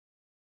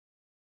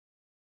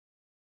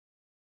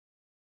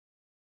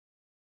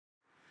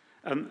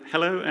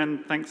Hello,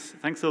 and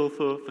thanks all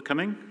for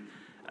coming.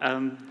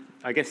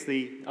 I guess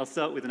I'll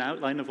start with an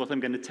outline of what I'm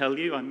going to tell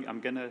you. I'm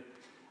going to,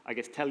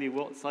 tell you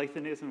what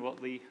Cython is and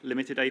what the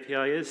limited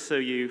API is, so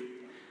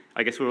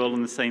I guess we're all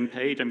on the same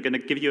page. I'm going to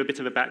give you a bit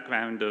of a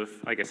background of,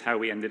 how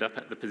we ended up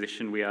at the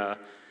position we are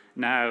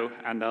now,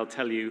 and I'll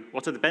tell you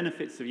what are the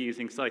benefits of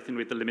using Cython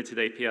with the limited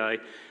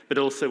API, but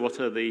also what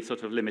are the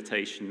sort of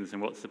limitations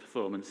and what's the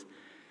performance.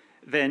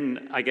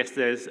 Then I guess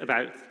there's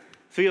about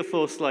 3 or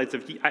 4 slides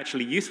of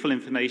actually useful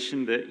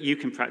information that you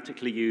can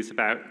practically use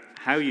about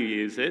how you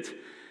use it.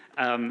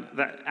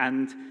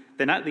 And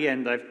then at the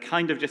end, I've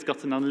kind of just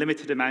got an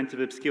unlimited amount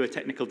of obscure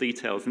technical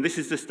details. And this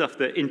is the stuff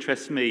that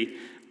interests me,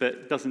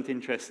 but doesn't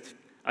interest,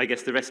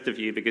 the rest of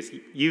you, because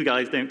you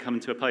guys don't come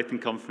to a Python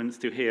conference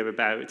to hear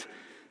about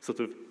sort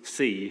of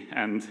C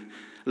and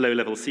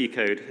low-level C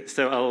code.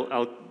 So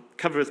I'll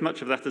cover as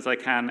much of that as I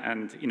can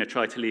and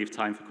try to leave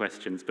time for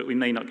questions, but we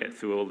may not get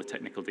through all the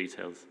technical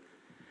details.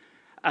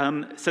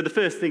 So the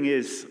first thing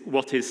is,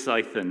 what is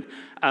Cython?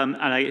 And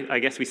I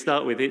guess we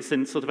start with, it's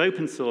a sort of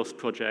open source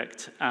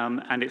project,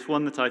 and it's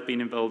one that I've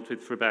been involved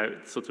with for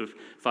about sort of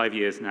 5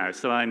 years now,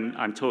 so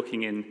I'm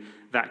talking in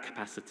that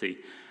capacity.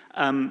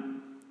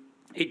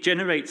 It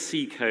generates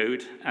C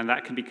code, and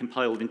that can be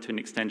compiled into an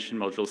extension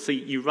module. So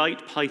you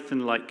write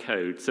Python-like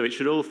code, so it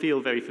should all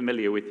feel very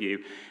familiar with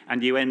you,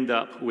 and you end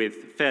up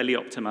with fairly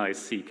optimized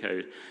C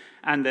code.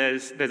 And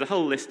there's a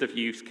whole list of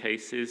use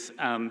cases.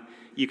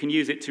 You can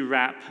use it to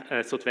wrap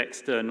a sort of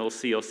external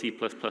C or C++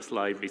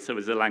 library, so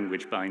as a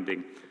language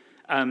binding.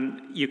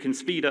 You can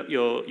speed up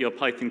your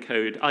Python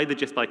code either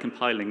just by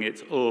compiling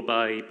it or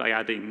by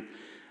adding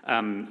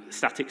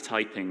static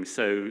typing,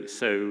 so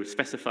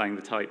specifying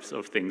the types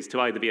of things to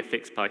either be a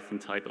fixed Python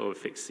type or a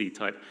fixed C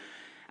type.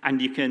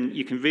 And you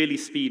can really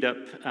speed up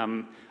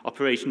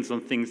operations on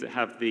things that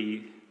have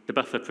the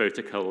buffer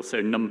protocol,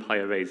 so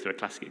NumPy arrays are a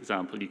classic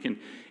example. You can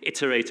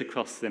iterate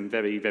across them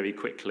very, very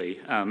quickly,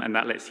 and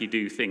that lets you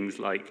do things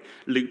like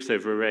loops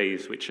over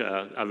arrays, which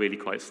are really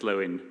quite slow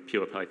in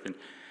pure Python.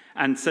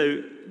 And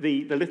so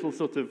the little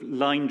sort of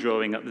line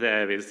drawing up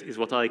there is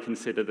what I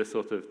consider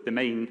the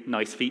main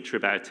nice feature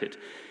about it,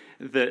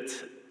 that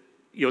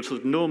your sort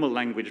of normal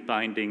language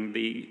binding,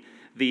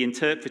 the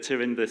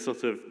interpreter and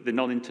the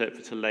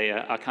non-interpreter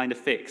layer are kind of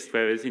fixed,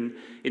 whereas in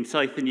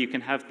Cython you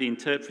can have the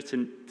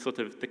interpreter,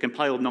 the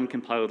compiled,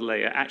 non-compiled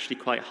layer actually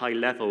quite high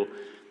level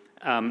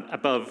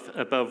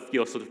above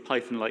your sort of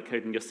Python-like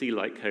code and your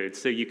C-like code,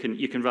 so you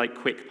can write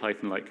quick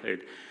Python-like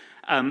code.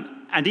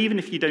 And even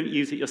if you don't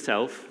use it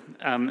yourself,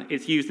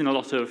 it's used in a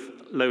lot of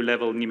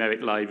low-level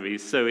numeric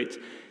libraries, so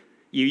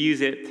you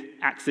use it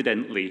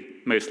accidentally,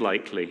 most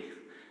likely.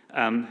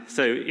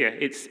 So yeah,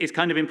 it's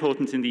kind of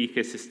important in the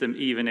ecosystem,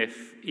 even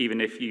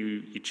if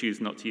you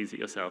choose not to use it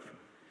yourself.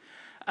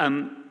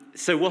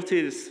 So what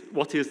is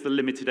the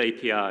limited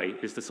API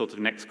is the sort of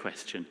next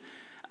question.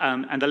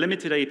 And the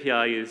limited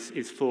API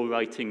is for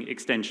writing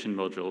extension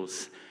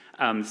modules.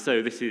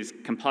 So this is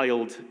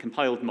compiled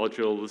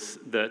modules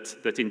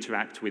that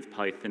interact with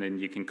Python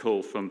and you can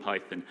call from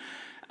Python.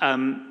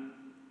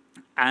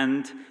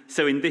 And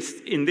so in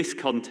this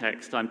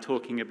context, I'm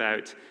talking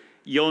about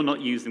you're not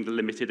using the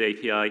limited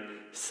API,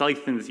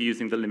 Cython's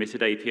using the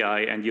limited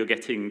API, and you're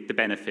getting the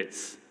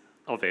benefits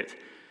of it.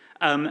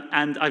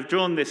 And I've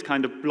drawn this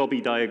kind of blobby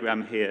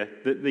diagram here,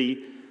 that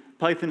the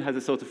Python has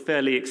a sort of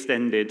fairly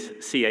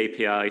extended C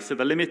API. So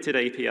the limited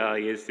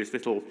API is this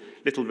little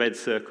red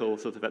circle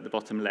sort of at the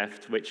bottom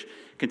left, which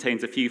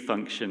contains a few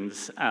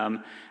functions.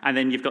 And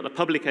then you've got the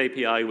public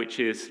API, which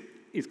is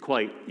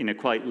quite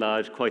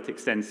large, quite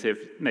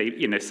extensive,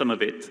 maybe, some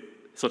of it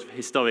sort of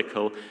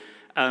historical.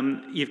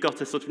 You've got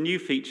a sort of new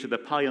feature, the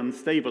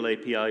PyUnstable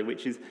API,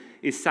 which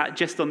is sat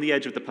just on the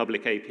edge of the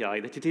public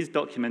API, that it is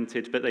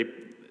documented, but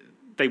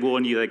they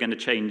warn you they're going to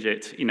change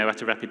it,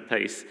 at a rapid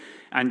pace.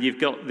 And you've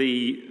got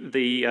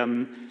the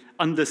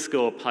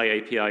underscore Py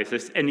API, so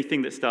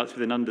anything that starts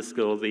with an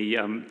underscore,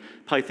 the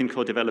Python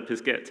core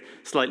developers get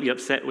slightly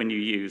upset when you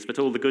use, but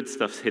all the good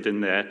stuff's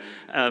hidden there.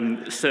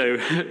 So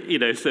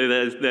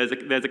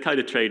there's a kind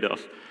of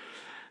trade-off.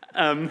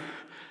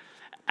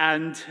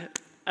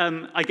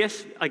 I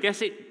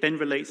guess it then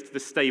relates to the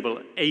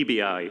stable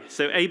ABI.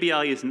 So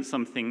ABI isn't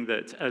something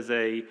that, as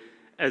a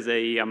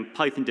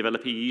Python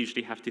developer, you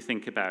usually have to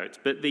think about.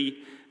 But the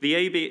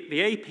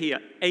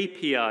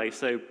API,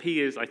 so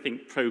P is, I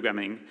think,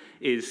 programming,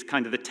 is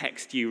kind of the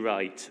text you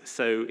write.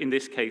 So in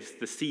this case,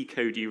 the C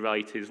code you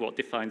write is what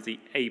defines the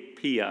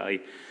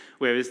API,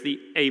 whereas the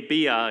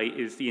ABI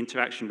is the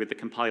interaction with the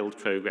compiled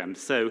program.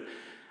 So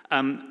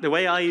the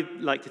way I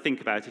like to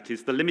think about it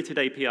is the limited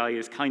API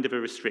is kind of a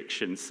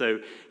restriction. So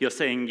you're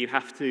saying you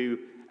have to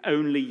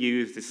only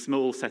use this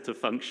small set of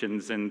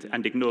functions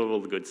and ignore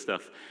all the good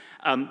stuff.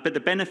 But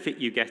the benefit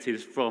you get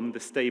is from the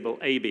stable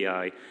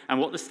ABI. And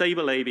what the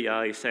stable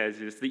ABI says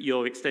is that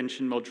your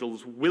extension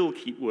modules will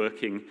keep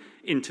working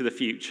into the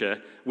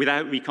future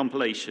without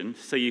recompilation.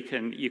 So you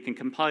can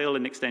compile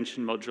an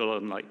extension module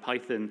on like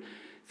Python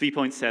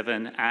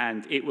 3.7,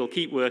 and it will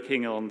keep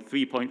working on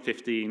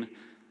 3.15,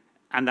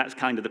 and that's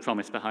kind of the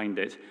promise behind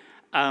it.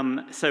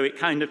 So it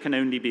kind of can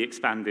only be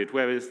expanded,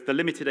 whereas the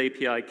limited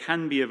API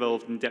can be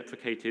evolved and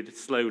deprecated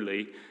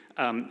slowly.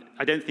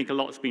 I don't think a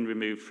lot's been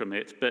removed from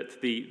it,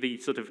 but the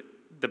sort of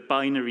the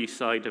binary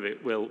side of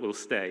it will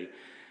stay.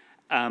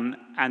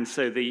 And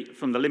so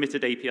from the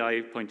limited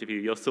API point of view,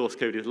 your source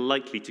code is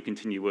likely to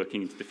continue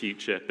working into the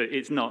future, but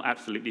it's not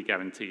absolutely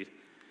guaranteed.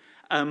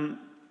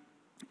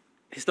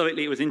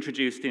 Historically, it was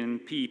introduced in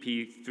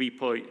PEP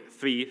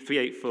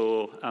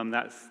 3.384.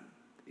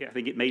 I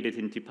think it made it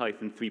into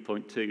Python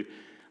 3.2.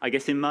 I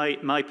guess in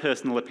my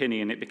personal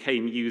opinion, it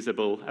became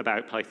usable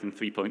about Python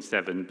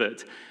 3.7,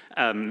 but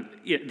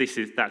yeah,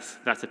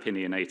 that's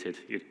opinionated.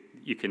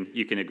 You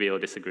can agree or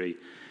disagree.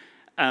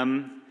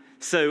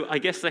 So I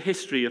guess the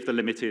history of the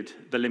limited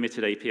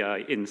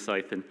API in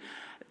Cython.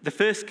 The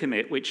first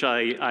commit, which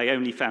I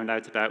only found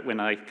out about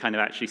when I kind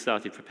of actually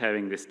started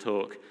preparing this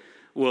talk,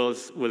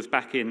 was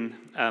back in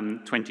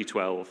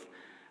 2012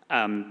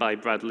 by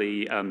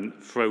Bradley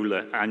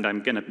Froehler, and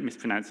I'm going to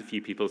mispronounce a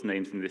few people's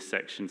names in this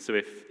section. So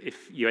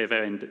if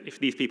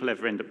these people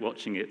ever end up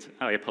watching it,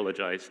 I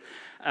apologize.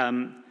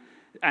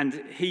 And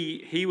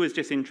he was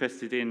just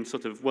interested in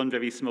sort of one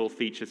very small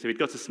feature. So he'd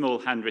got a small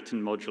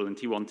handwritten module, and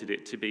he wanted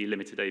it to be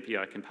limited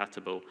API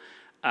compatible.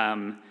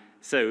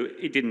 So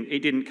it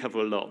didn't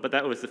cover a lot, but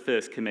that was the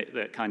first commit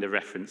that kind of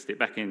referenced it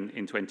back in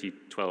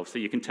 2012. So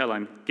you can tell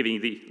I'm giving you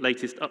the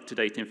latest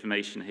up-to-date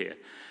information here.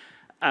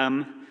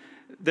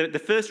 The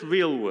first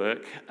real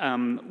work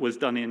was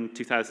done in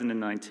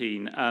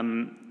 2019,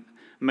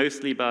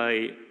 mostly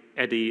by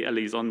Eddie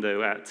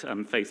Elizondo at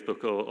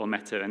Facebook or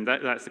Meta, and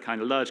that's the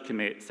kind of large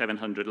commit,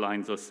 700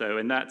 lines or so,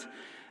 and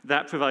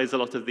that provides a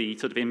lot of the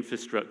sort of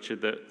infrastructure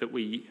that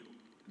we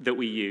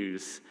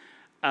use.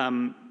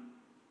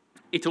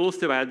 It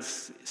also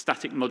adds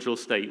static module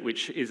state,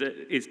 which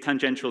is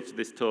tangential to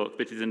this talk,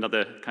 but is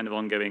another kind of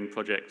ongoing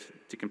project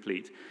to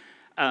complete.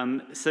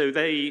 So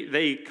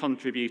they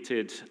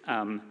contributed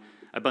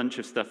a bunch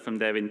of stuff from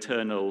their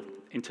internal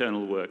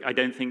work. I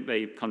don't think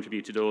they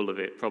contributed all of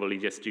it, probably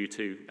just due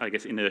to, I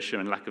guess, inertia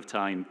and lack of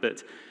time.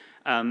 But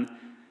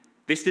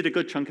this did a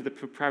good chunk of the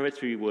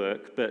proprietary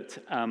work, but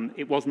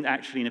it wasn't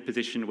actually in a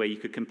position where you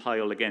could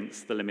compile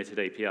against the limited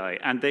API.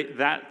 And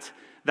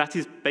that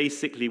is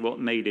basically what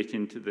made it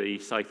into the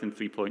Cython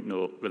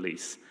 3.0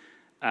 release.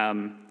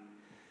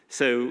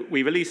 So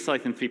we released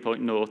Cython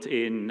 3.0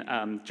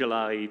 in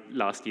July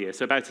last year,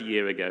 so about a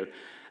year ago.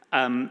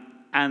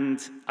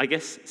 And I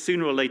guess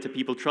sooner or later,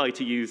 people tried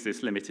to use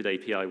this limited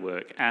API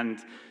work and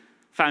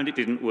found it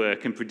didn't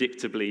work and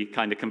predictably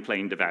kind of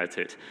complained about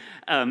it,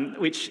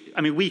 which,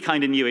 I mean, we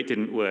kind of knew it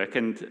didn't work,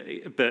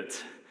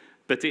 but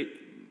it,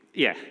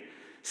 yeah.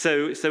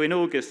 So in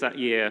August that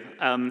year,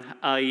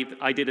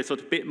 I did a sort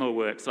of bit more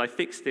work. So I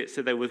fixed it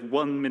so there was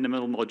one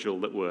minimal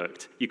module that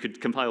worked. You could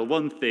compile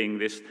one thing.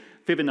 This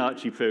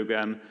Fibonacci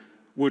program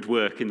would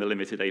work in the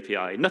limited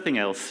API. Nothing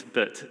else,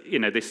 but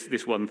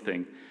this one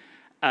thing.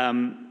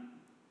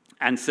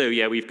 And so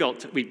yeah,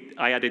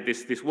 I added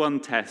this one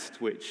test,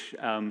 which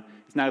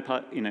is now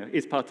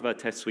is part of our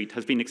test suite,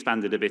 has been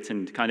expanded a bit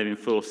and kind of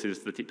enforces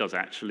that it does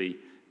actually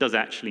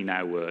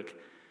now work.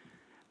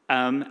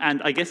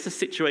 And I guess the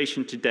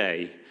situation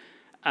today,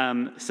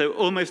 so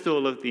almost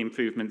all of the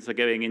improvements are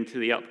going into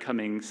the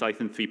upcoming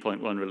Cython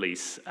 3.1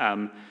 release.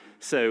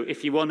 So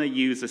if you want to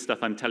use the stuff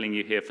I'm telling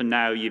you here, for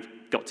now you've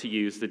got to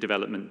use the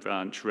development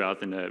branch rather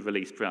than a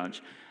release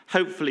branch.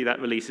 Hopefully that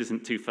release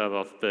isn't too far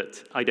off,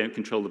 but I don't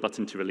control the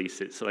button to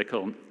release it, so I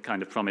can't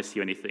kind of promise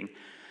you anything.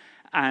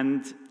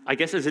 And I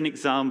guess as an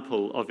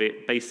example of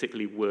it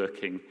basically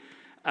working,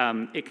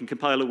 it can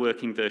compile a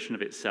working version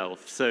of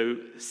itself. So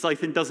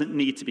Cython doesn't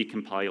need to be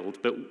compiled,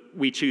 but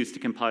we choose to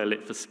compile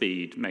it for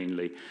speed,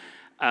 mainly.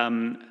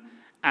 And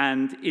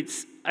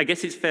I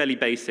guess it's fairly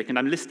basic, and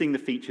I'm listing the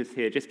features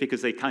here just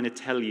because they kind of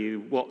tell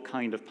you what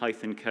kind of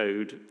Python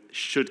code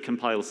should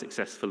compile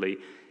successfully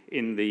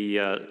in the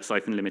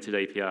Cython limited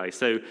API.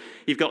 So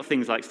you've got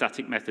things like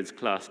static methods,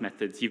 class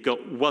methods. You've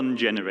got one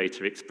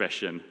generator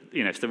expression.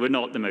 So we're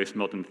not the most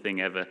modern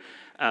thing ever.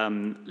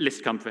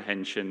 List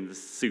comprehensions,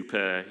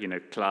 super,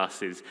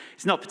 classes.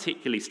 It's not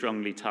particularly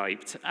strongly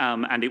typed,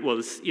 and it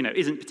was,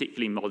 isn't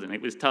particularly modern.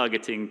 It was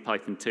targeting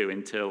Python 2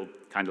 until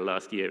kind of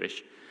last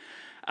year-ish.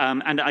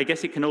 And I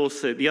guess it can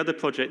also, the other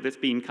project that's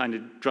been kind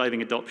of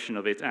driving adoption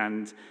of it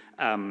and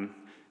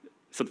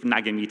sort of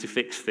nagging me to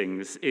fix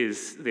things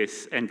is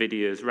this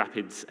NVIDIA's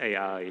Rapids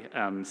AI.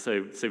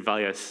 So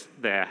Vias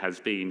there has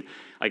been,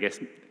 I guess,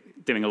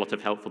 doing a lot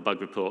of helpful bug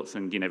reports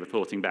and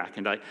reporting back.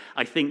 And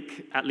I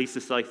think at least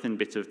the Cython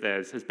bit of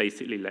theirs has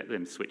basically let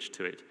them switch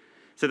to it.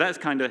 So that's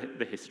kind of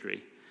the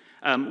history.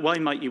 Why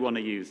might you want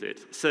to use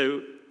it?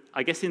 So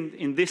I guess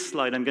in this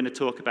slide, I'm going to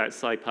talk about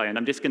SciPy, and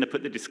I'm just going to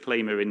put the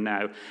disclaimer in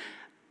now.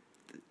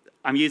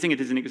 I'm using it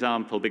as an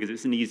example because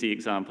it's an easy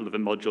example of a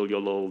module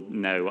you'll all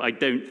know.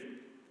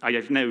 I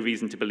have no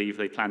reason to believe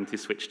they plan to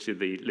switch to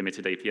the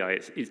limited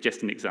API. It's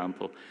just an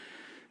example.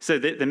 So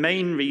the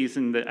main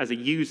reason that as a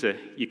user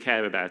you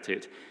care about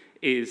it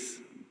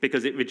is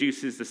because it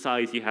reduces the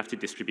size you have to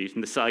distribute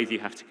and the size you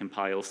have to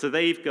compile. So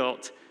they've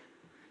got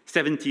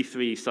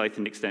 73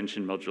 Cython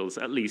extension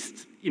modules, at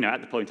least,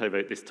 at the point I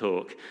wrote this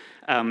talk.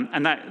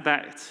 And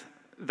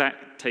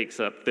that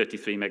takes up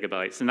 33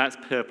 megabytes, and that's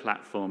per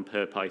platform,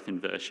 per Python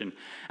version.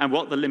 And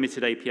what the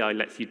limited API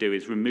lets you do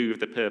is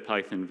remove the per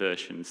Python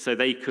version. So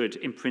they could,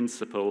 in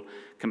principle,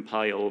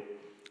 compile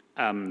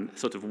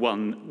sort of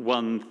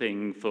one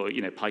thing for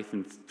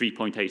Python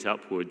 3.8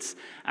 upwards,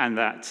 and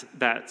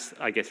that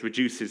I guess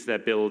reduces their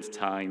build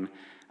time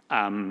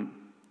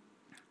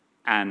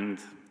and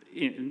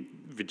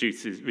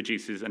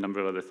reduces a number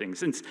of other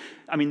things. And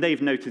I mean,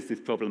 they've noticed this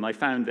problem. I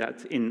found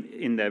that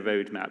in their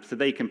roadmap. So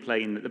they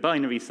complain that the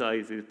binary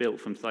sizes built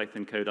from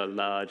Cython code are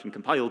large and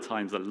compile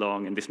times are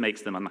long, and this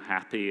makes them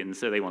unhappy, and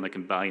so they want to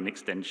combine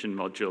extension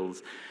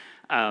modules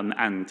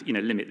and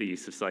limit the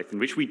use of Cython,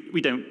 which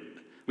we don't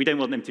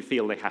want them to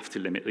feel they have to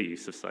limit the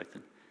use of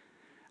Cython.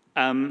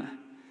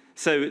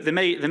 So the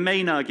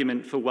main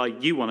argument for why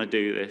you want to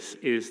do this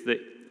is that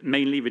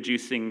mainly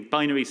reducing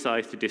binary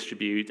size to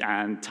distribute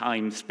and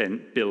time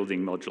spent building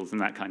modules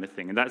and that kind of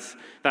thing. And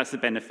that's the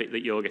benefit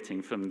that you're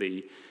getting from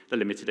the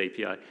limited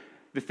API.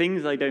 The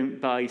things I don't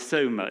buy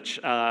so much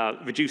are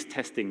reduced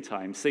testing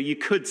time. So you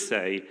could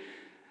say,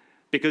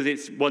 because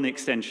it's one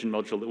extension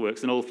module that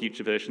works on all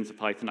future versions of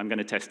Python, I'm going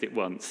to test it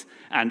once.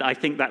 And I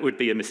think that would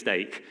be a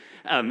mistake.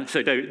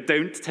 So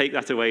don't take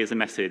that away as a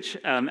message.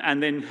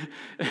 And then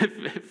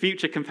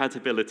future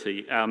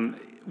compatibility,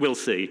 we'll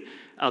see.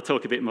 I'll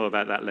talk a bit more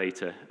about that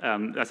later.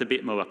 That's a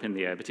bit more up in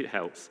the air, but it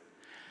helps.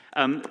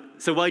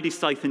 So why do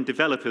Cython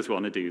developers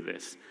want to do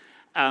this?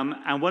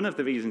 And one of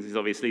the reasons is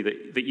obviously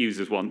that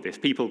users want this.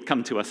 People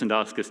come to us and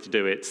ask us to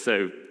do it,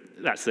 so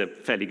that's a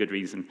fairly good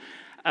reason.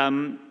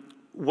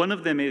 One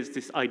of them is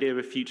this idea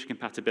of future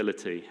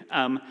compatibility.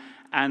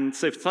 And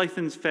so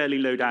Cython's fairly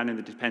low down in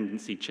the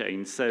dependency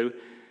chain. So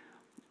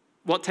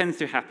what tends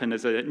to happen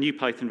as a new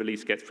Python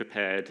release gets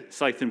prepared,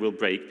 Cython will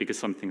break because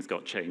something's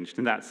got changed,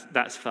 and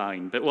that's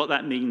fine. But what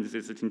that means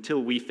is that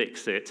until we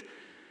fix it,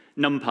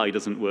 NumPy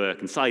doesn't work,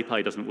 and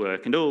SciPy doesn't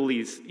work, and all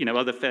these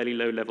other fairly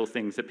low-level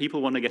things that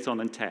people want to get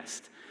on and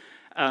test.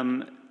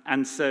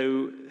 And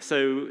so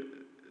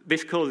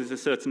this causes a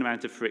certain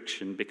amount of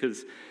friction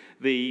because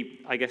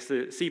I guess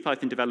the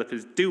CPython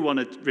developers do want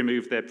to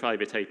remove their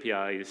private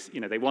APIs.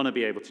 They want to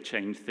be able to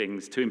change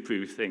things, to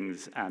improve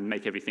things, and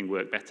make everything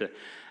work better.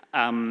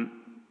 And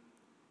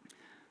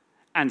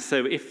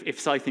so if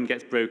Cython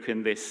gets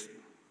broken,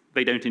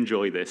 they don't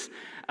enjoy this.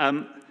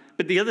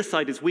 But the other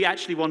side is we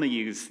actually want to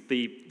use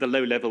the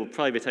low-level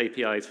private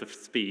APIs for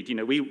speed.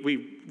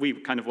 We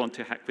kind of want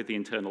to hack with the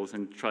internals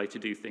and try to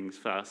do things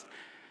fast.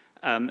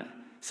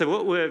 So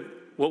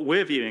what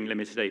we're viewing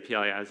limited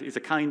API as is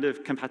a kind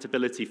of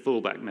compatibility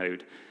fallback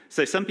mode.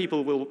 So some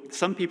people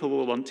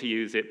will want to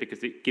use it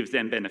because it gives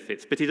them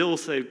benefits, but it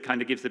also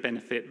kind of gives the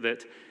benefit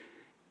that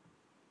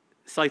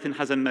Cython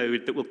has a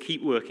mode that will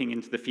keep working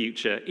into the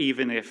future,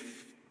 even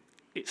if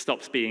it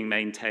stops being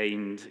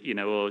maintained,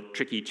 or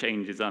tricky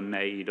changes are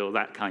made, or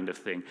that kind of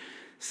thing.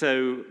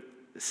 So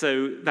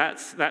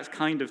that's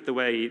kind of the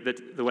way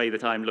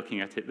that I'm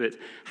looking at it. That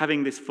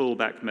having this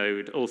fallback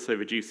mode also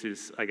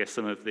reduces, I guess,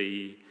 some of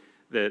the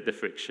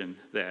friction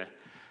there.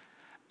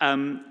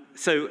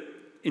 So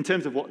in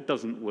terms of what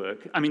doesn't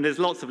work, I mean, there's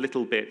lots of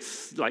little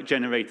bits like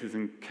generators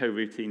and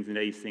coroutines and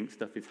async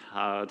stuff is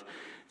hard.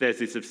 There's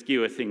this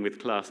obscure thing with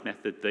class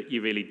method that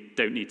you really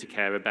don't need to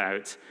care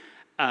about.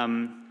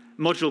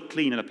 Module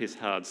cleanup is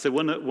hard. So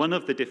one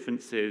of the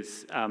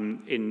differences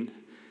in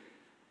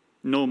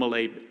normal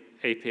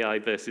API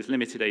versus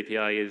limited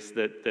API is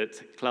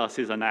that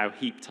classes are now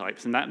heap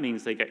types, and that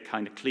means they get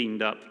kind of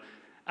cleaned up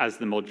as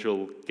the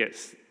module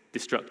gets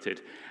destructed.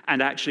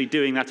 And actually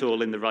doing that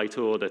all in the right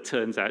order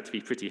turns out to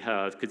be pretty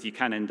hard, because you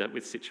can end up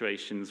with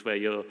situations where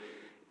your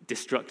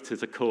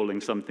destructors are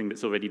calling something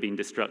that's already been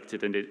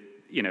destructed, and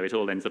it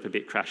all ends up a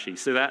bit crashy.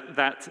 So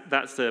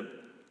that's a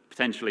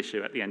potential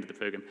issue at the end of the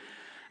program.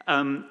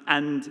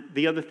 And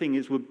the other thing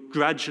is we're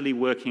gradually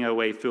working our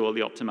way through all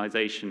the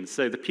optimizations.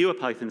 So the pure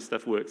Python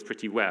stuff works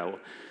pretty well.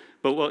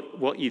 But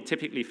what you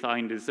typically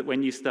find is that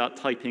when you start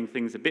typing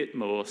things a bit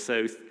more,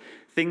 so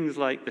things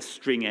like the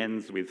string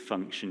ends with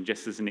function,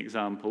 just as an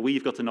example,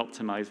 we've got an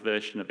optimized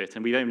version of it,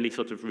 and we've only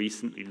sort of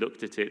recently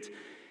looked at it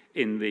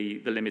in the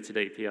limited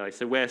API.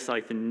 So where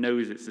Cython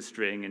knows it's a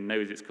string and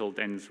knows it's called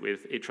ends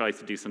with, it tries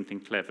to do something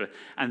clever.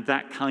 And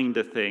that kind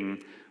of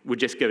thing we're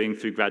just going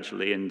through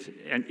gradually, and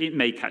it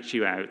may catch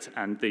you out,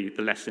 and the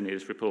lesson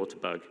is report a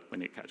bug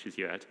when it catches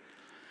you out.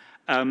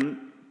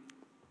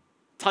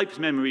 Typed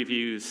memory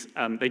views,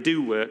 they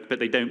do work, but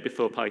they don't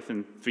before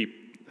Python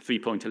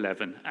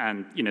 3.11,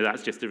 and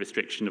that's just a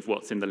restriction of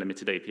what's in the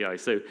limited API.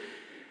 So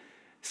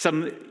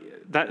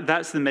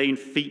that's the main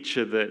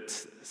feature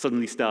that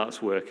suddenly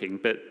starts working,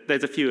 but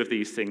there's a few of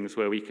these things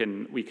where we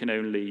can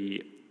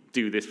only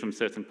do this from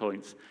certain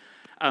points.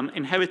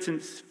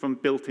 Inheritance from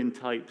built-in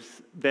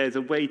types, there's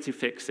a way to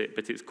fix it,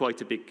 but it's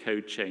quite a big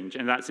code change,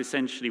 and that's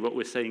essentially what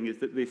we're saying is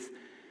that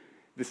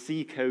the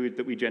C code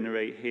that we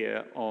generate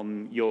here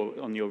on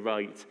your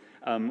right,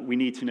 we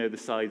need to know the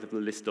size of the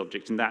list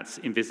object, and that's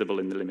invisible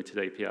in the limited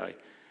API.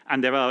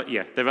 And there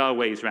are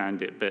ways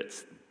around it, but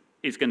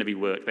it's going to be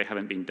work. They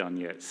haven't been done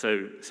yet.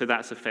 So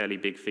that's a fairly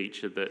big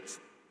feature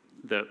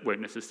that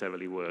won't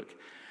necessarily work.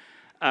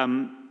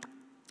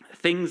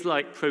 Things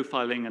like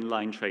profiling and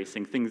line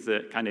tracing, things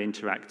that kind of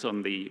interact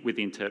with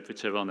the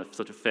interpreter on a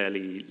sort of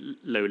fairly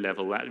low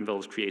level, that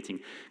involves creating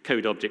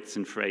code objects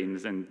and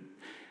frames. And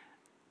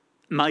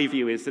my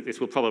view is that this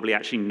will probably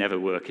actually never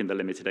work in the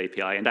limited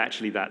API, and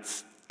actually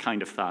that's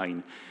kind of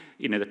fine.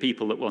 You know, the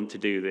people that want to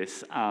do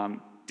this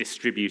aren't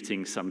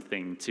distributing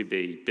something to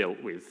be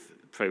built with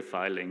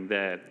profiling.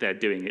 They're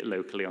doing it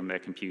locally on their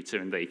computer,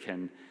 and they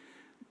can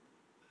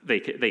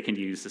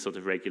use the sort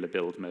of regular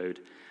build mode.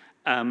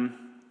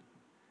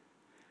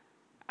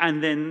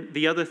 And then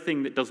the other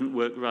thing that doesn't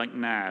work right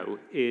now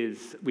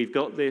is we've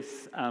got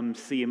this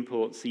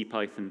C-import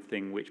CPython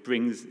thing, which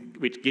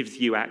gives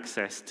you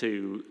access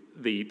to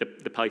the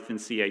Python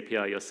C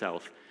API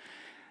yourself.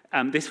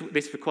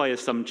 This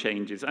requires some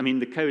changes. I mean,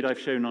 the code I've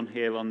shown on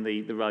here on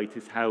the right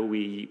is how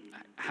we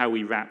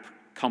wrap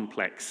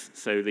complex,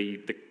 so the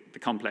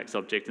complex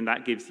object, and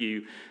that gives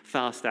you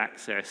fast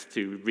access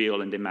to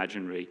real and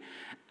imaginary.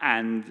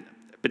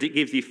 But it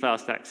gives you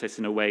fast access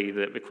in a way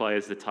that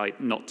requires the type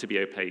not to be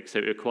opaque, so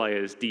it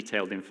requires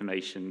detailed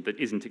information that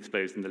isn't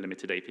exposed in the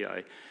limited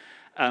API.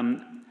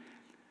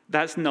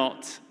 That's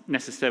not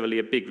necessarily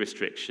a big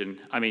restriction.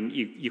 I mean,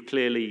 you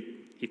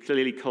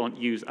clearly can't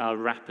use our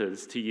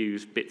wrappers to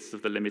use bits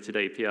of the limited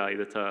API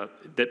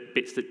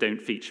bits that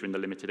don't feature in the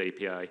limited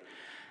API.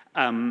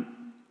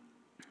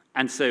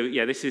 And so,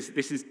 yeah, this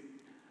is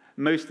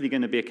mostly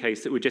going to be a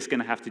case that we're just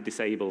going to have to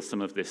disable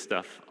some of this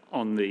stuff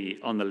on the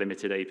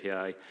limited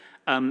API.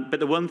 But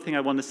the one thing I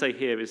want to say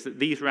here is that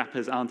these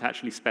wrappers aren't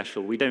actually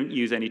special. We don't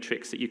use any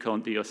tricks that you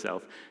can't do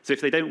yourself. So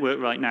if they don't work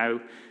right now,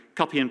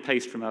 copy and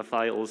paste from our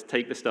files,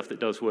 take the stuff that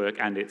does work,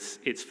 and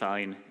it's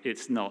fine.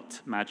 It's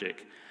not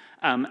magic.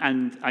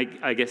 And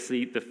I guess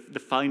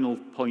the final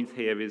point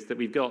here is that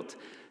we've got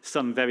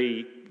some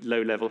very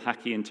low-level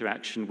hacky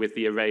interaction with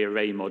the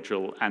array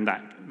module, and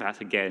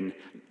that again,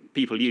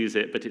 people use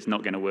it, but it's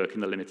not going to work in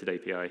the limited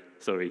API.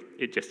 Sorry,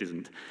 it just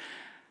isn't.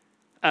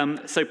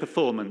 So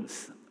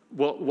performance.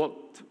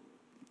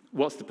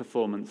 What's the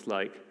performance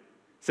like?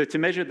 So to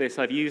measure this,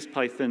 I've used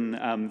Python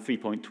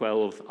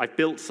 3.12. I've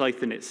built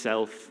Cython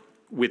itself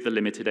with the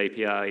limited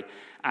API,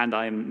 and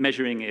I'm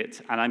measuring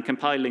it, and I'm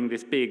compiling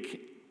this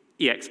big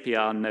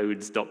expr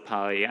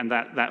nodes.py, and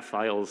that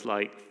file's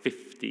like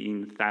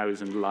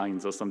 15,000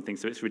 lines or something,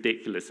 so it's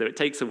ridiculous. So it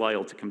takes a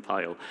while to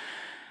compile.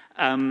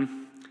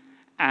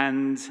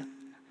 And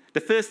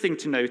the first thing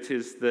to note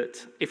is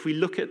that if we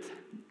look at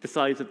the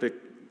size of the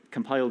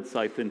compiled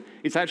Cython,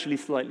 it's actually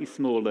slightly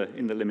smaller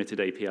in the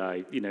limited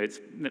API. You know, it's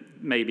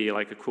maybe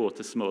like a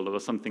quarter smaller or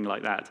something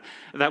like that.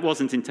 That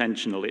wasn't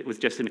intentional. It was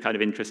just a kind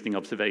of interesting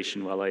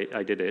observation while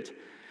I did it.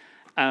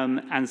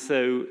 And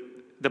so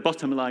the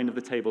bottom line of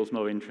the table is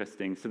more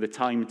interesting. So the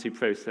time to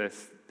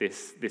process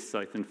this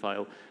Cython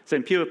file. So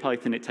in pure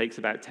Python, it takes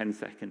about 10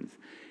 seconds.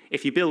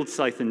 If you build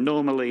Cython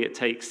normally, it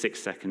takes 6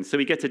 seconds. So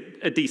we get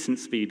a decent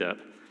speed up.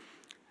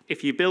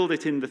 If you build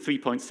it in the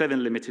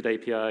 3.7 limited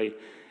API,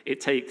 it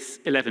takes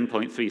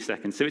 11.3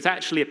 seconds. So it's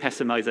actually a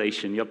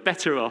pessimization. You're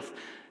better off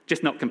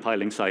just not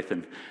compiling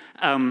Cython.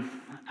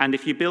 And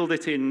if you build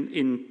it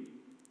in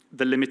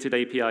the limited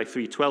API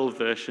 3.12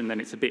 version,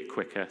 then it's a bit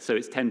quicker. So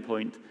it's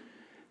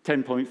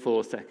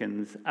 10.4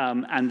 seconds.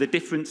 And the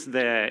difference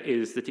there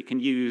is that it can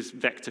use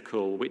vector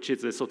call, which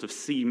is a sort of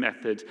C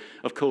method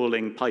of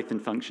calling Python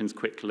functions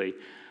quickly.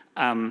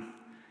 Again,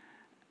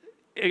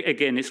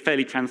 it's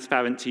fairly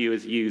transparent to you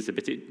as a user,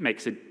 but it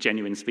makes a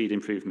genuine speed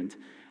improvement.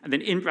 And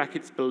then in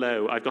brackets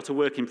below, I've got a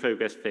work in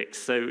progress fix.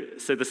 So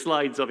the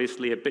slide's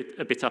obviously a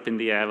bit up in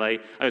the air. I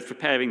was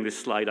preparing this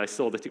slide. I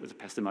saw that it was a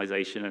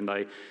pessimization, and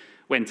I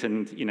went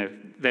and, you know,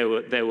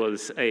 there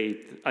was I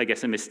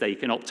guess, a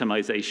mistake, an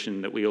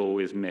optimization that we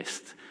always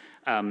missed.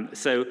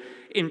 So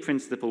in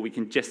principle, we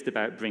can just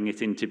about bring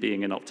it into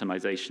being an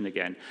optimization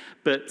again.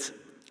 But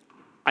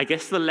I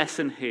guess the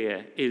lesson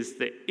here is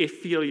that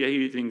if you're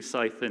using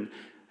Cython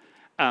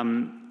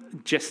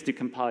just to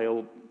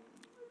compile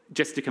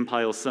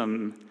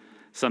some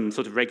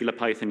sort of regular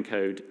Python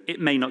code, it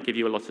may not give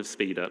you a lot of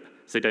speed up.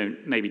 So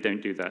maybe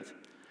don't do that.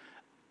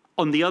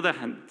 On the other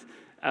hand,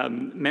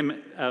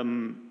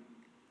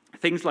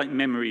 things like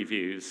memory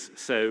views.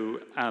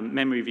 So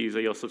memory views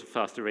are your sort of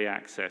fast array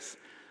access.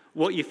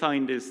 What you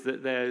find is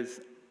that there's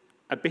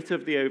a bit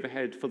of the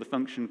overhead for the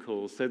function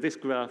calls. So this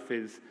graph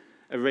is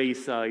array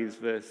size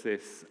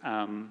versus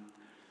time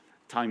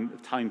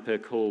per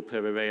call per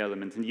array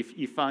element. And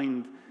you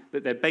find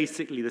that they're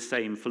basically the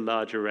same for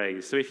large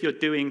arrays. So if you're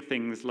doing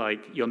things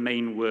like your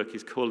main work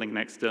is calling an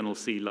external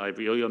C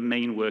library, or your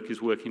main work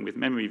is working with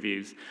memory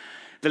views,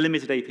 the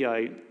limited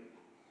API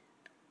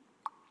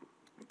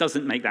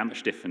doesn't make that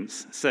much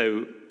difference.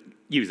 So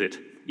use it.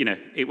 You know,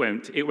 it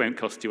won't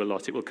cost you a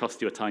lot. It will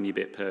cost you a tiny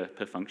bit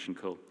per function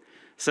call.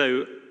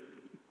 So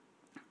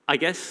I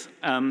guess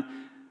I'm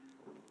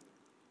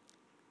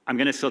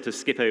going to sort of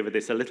skip over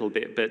this a little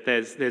bit, but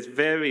there's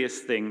various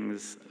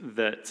things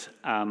that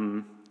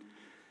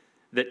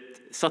that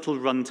subtle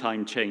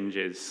runtime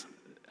changes.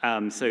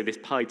 So this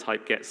pi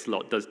type get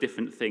slot does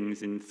different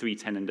things in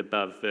 310 and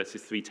above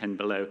versus 310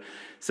 below.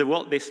 So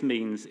what this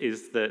means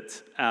is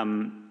that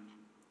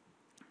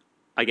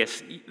I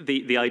guess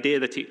the idea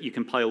that you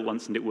compile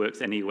once and it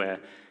works anywhere,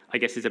 I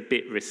guess, is a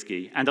bit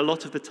risky. And a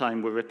lot of the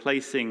time, we're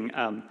replacing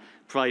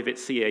private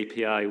C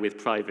API with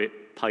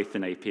private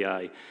Python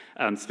API,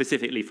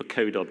 specifically for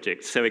code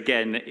objects. So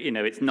again,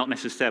 it's not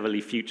necessarily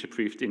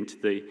future-proofed into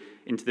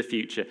the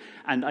future.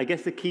 And I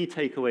guess the key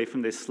takeaway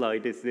from this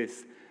slide is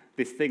this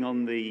thing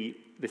on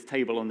this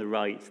table on the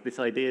right, this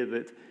idea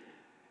that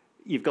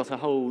you've got a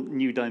whole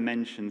new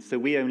dimension. So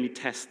we only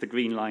test the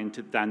green line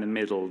down the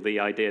middle, the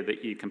idea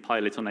that you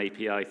compile it on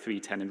API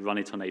 310 and run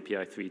it on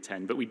API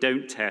 310. But we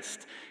don't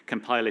test,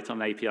 compile it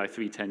on API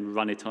 310,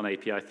 run it on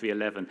API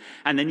 311.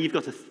 And then you've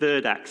got a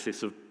third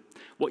axis of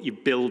what you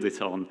build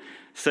it on.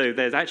 So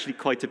there's actually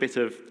quite a bit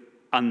of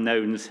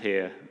unknowns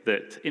here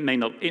that it may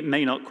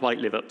not quite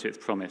live up to its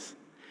promise.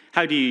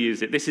 How do you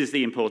use it? This is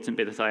the important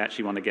bit that I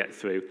actually want to get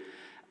through.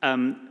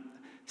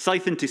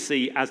 Cython to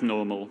C as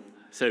normal.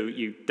 So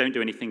you don't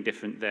do anything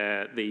different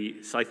there. The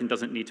Cython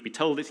doesn't need to be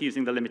told it's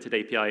using the limited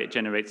API. It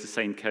generates the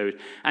same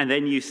code. And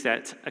then you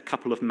set a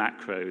couple of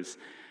macros.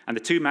 And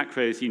the two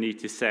macros you need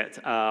to set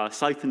are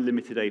Cython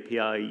limited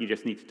API. You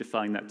just need to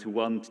define that to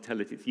 1 to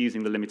tell it it's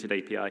using the limited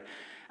API.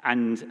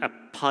 And a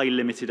pi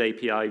limited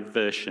API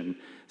version.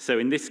 So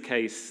in this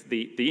case,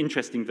 the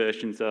interesting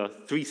versions are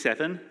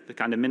 3.7, the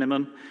kind of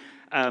minimum,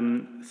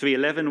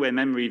 3.11, where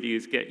memory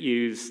views get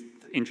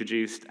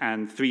introduced,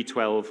 and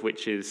 3.12,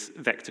 which is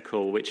vector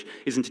call, which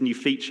isn't a new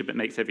feature but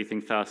makes everything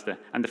faster.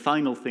 And the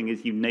final thing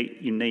is you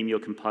name your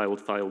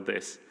compiled file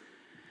this.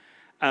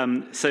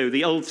 So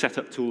the old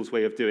setup tools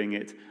way of doing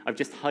it, I've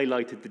just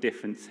highlighted the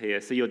difference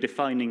here. So you're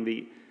defining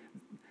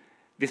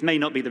this may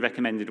not be the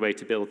recommended way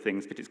to build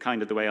things, but it's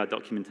kind of the way our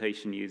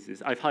documentation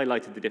uses. I've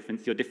highlighted the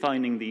difference. You're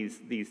defining these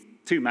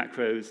two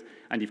macros,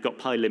 and you've got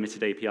pi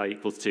limited API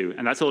equals 2.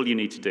 And that's all you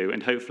need to do,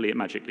 and hopefully it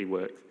magically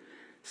works.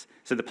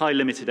 So the pi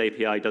limited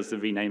API does the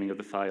renaming of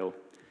the file.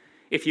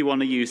 If you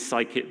want to use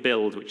scikit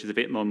build, which is a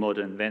bit more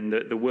modern, then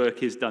the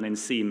work is done in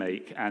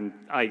CMake, and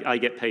I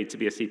get paid to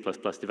be a C++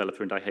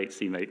 developer, and I hate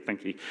CMake,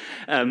 thank you.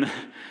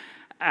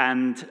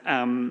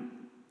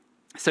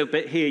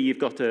 But here you've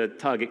got a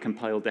target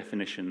compile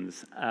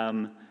definitions,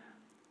 then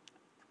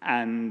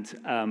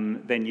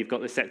you've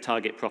got the set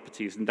target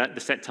properties, and the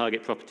set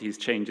target properties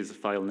changes the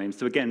file name.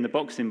 So again, the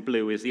box in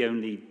blue is the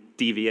only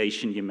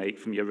deviation you make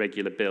from your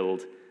regular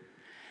build.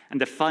 And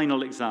the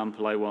final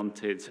example I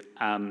wanted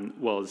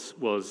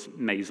was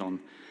Maison.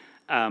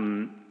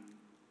 And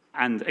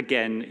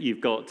again,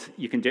 you've got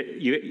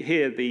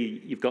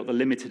the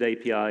limited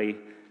API,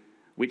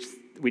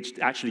 which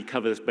actually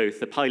covers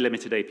both the pi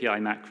limited API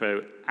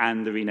macro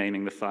and the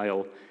renaming the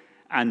file.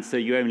 And so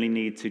you only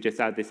need to just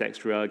add this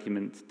extra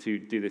argument to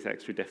do this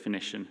extra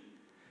definition.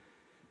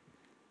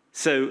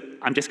 So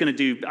I'm just going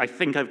to I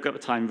think I've got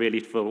time really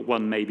for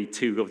one, maybe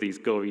two of these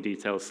gory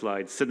detail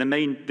slides. So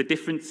the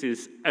difference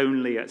is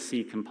only at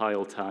C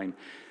compile time.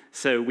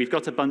 So we've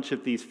got a bunch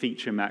of these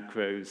feature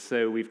macros.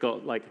 So we've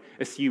got like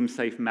assume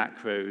safe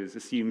macros,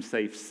 assume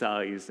safe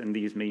size, and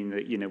these mean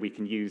that we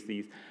can use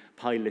these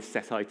pi list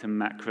set item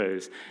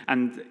macros.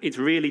 And it's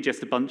really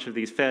just a bunch of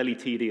these fairly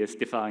tedious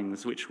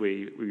defines which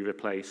we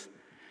replace.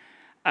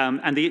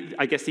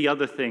 I guess the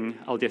other thing,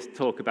 I'll just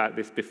talk about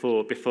this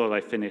before I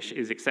finish,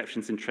 is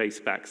exceptions and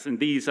tracebacks. And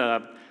these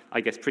are,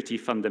 I guess, pretty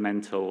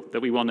fundamental,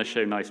 that we want to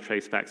show nice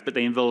tracebacks, but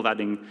they involve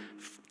adding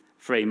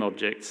frame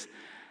objects.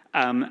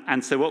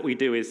 And so what we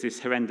do is this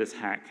horrendous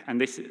hack,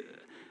 and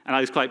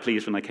I was quite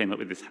pleased when I came up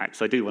with this hack,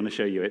 so I do want to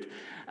show you it.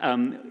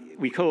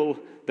 We call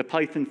the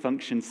Python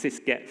function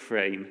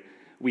sysgetFrame.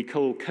 We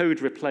call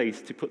code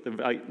replace to put the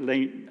right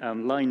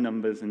line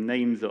numbers and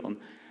names on.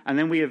 And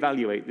then we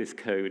evaluate this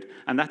code,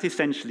 and that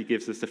essentially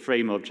gives us a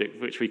frame object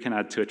which we can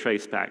add to a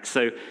traceback.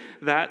 So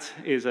that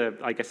is,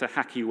 I guess, a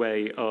hacky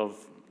way of,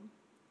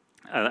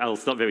 I'll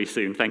stop very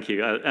soon, thank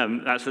you.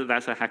 That's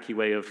a hacky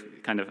way of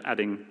kind of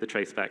adding the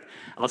traceback.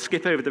 I'll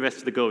skip over the rest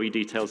of the gory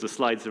details, the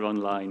slides are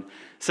online.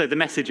 So the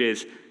message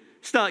is,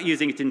 start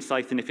using it in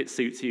Cython if it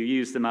suits you,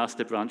 use the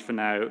master branch for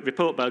now,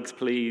 report bugs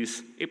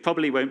please, it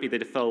probably won't be the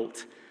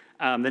default.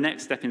 The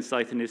next step in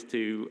Cython is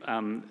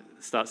to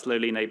start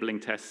slowly enabling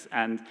tests,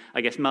 and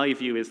I guess my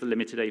view is the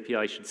limited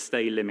API should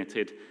stay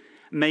limited,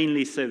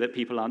 mainly so that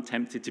people aren't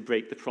tempted to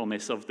break the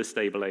promise of the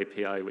stable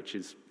API, which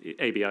is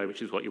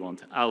what you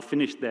want. I'll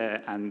finish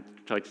there and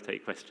try to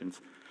take questions.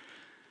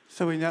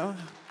 So we now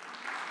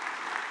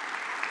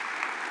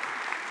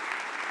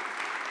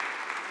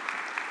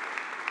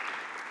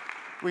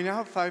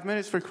have 5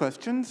 minutes for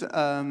questions,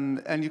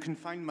 and you can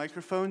find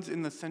microphones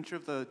in the center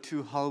of the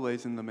two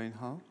hallways in the main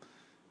hall.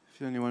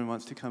 If anyone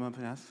wants to come up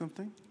and ask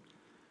something.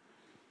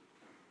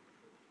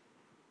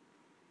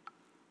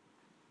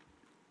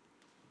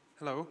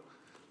 Hello.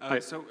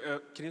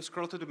 Can you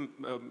scroll to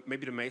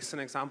maybe the Mason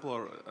example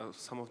or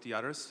some of the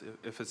others,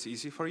 if it's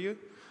easy for you?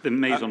 The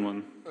Mason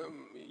one?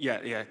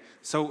 Yeah.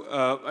 So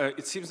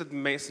it seems that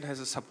Mason has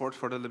a support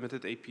for the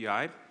limited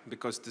API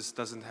because this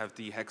doesn't have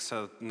the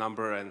hexa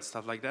number and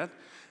stuff like that.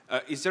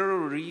 Is there a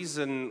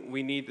reason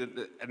we need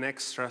an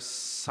extra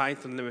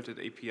Cython limited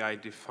API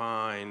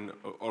defined,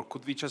 or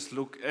could we just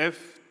look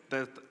if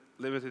that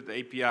limited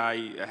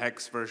API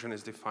hex version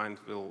is defined,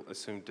 we'll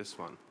assume this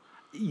one?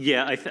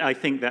 Yeah, I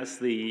think that's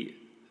the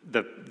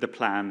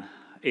plan.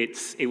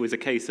 It was a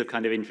case of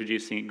kind of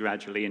introducing it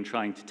gradually and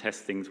trying to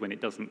test things when it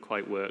doesn't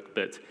quite work.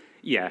 But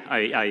yeah,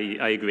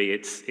 I agree.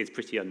 It's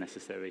pretty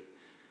unnecessary.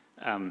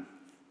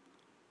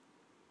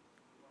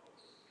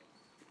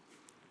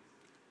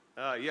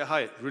 Yeah,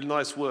 hi. Really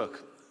nice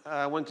work.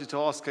 I wanted to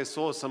ask, I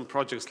saw some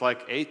projects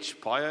like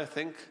HPy, I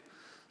think.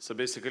 So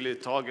basically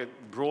target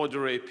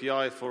broader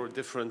API for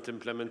different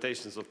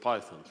implementations of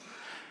Python,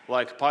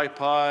 like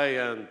PyPy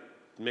and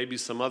maybe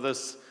some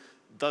others.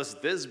 Does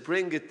this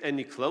bring it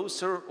any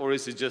closer, or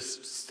is it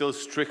just still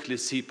strictly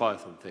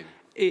CPython thing?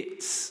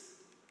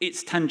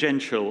 It's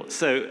tangential.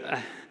 So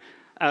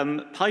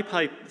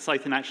PyPy,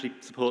 Cython actually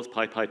supports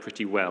PyPy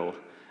pretty well,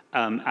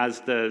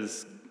 as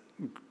does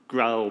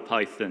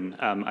EuroPython.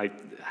 I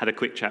had a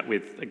quick chat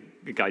with a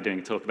guy doing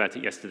a talk about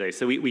it yesterday.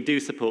 So we do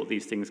support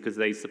these things because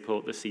they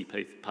support the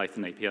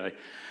CPython API.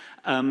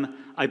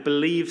 I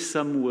believe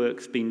some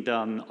work's been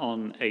done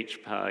on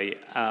HPy,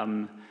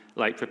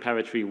 like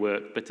preparatory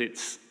work, but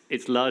it's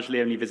largely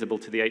only visible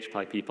to the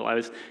HPy people. I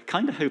was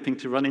kind of hoping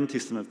to run into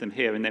some of them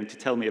here and them to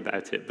tell me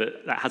about it,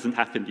 but that hasn't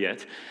happened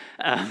yet.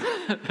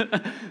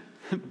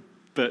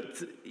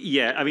 But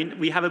yeah, I mean,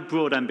 we have a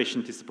broad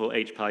ambition to support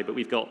HPy, but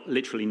we've got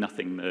literally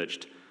nothing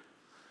merged.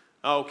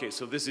 Oh, okay,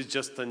 so this is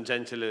just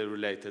tangentially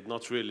related,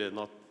 not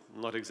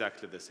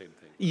exactly the same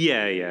thing.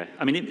 Yeah.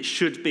 I mean, it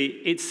should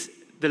be,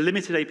 the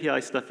limited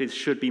API stuff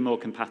should be more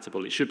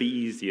compatible. It should be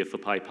easier for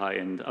PyPy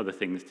and other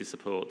things to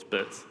support,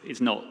 but it's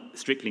not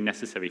strictly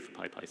necessary for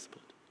PyPy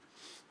support.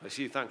 I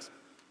see, thanks.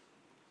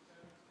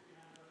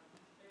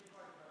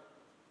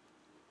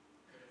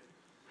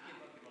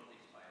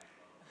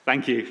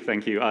 Thank you.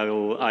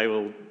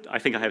 I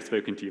think I have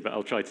spoken to you, but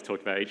I'll try to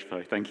talk about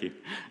HPy. Thank you.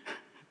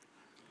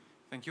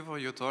 Thank you for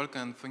your talk,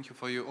 and thank you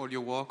for all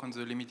your work on the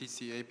limited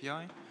C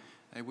API.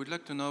 I would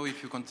like to know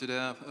if you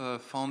consider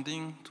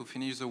funding to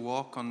finish the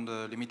work on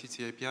the limited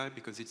C API,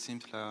 because it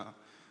seems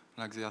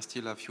like there are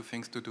still a few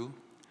things to do.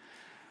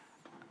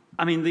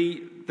 I mean,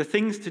 the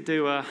things to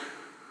do are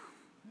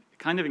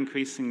kind of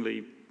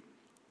increasingly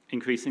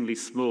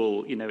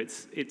small. You know,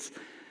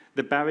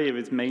 the barrier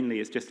is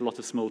mainly just a lot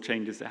of small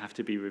changes that have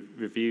to be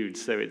reviewed.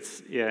 So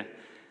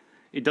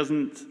it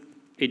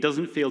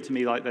doesn't feel to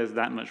me like there's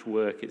that much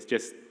work. It's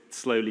just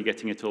slowly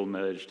getting it all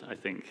merged, I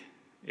think,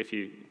 if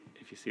you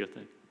see what I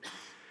mean.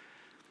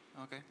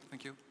 Okay,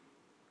 thank you.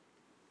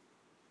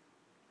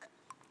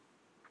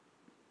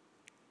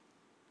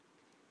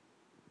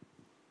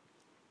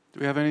 Do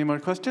we have any more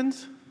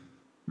questions?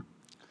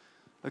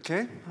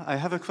 Okay, I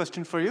have a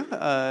question for you,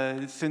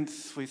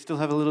 since we still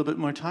have a little bit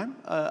more time.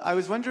 I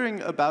was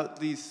wondering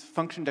about these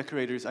function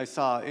decorators I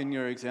saw in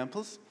your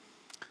examples.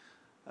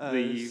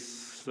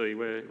 Sorry,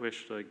 where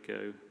should I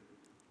go?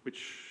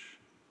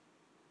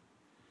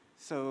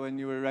 So when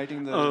you were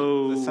writing the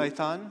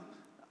Cython?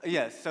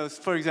 Yes, so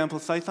for example,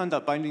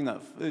 Cython.binding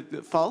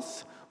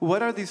false.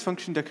 What are these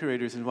function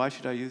decorators and why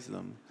should I use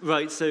them?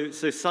 Right, so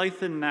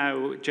Cython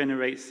now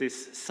generates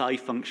this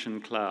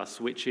SciFunction class,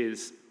 which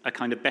is a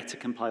kind of better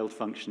compiled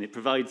function. It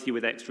provides you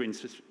with extra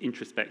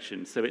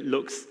introspection, so it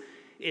looks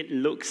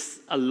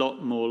a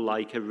lot more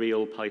like a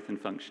real Python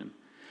function.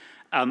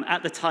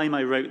 At the time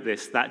I wrote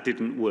this, that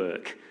didn't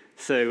work.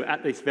 So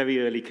at this very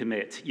early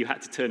commit, you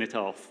had to turn it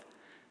off.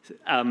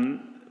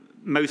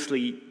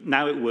 Mostly,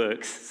 now it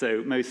works,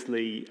 so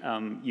mostly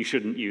you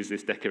shouldn't use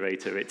this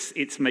decorator.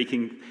 It's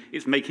making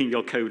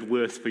your code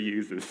worse for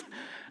users.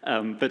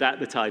 But at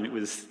the time, it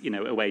was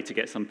a way to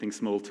get something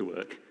small to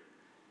work.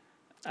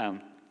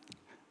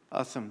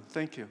 Awesome,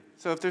 thank you.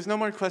 So if there's no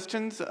more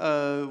questions,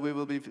 we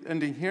will be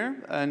ending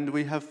here, and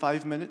we have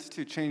 5 minutes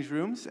to change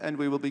rooms, and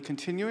we will be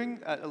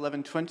continuing at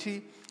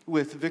 11:20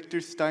 with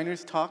Victor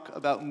Steiner's talk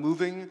about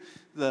moving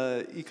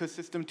the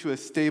ecosystem to a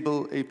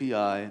stable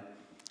API.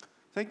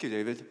 Thank you,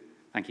 David.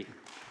 Thank you.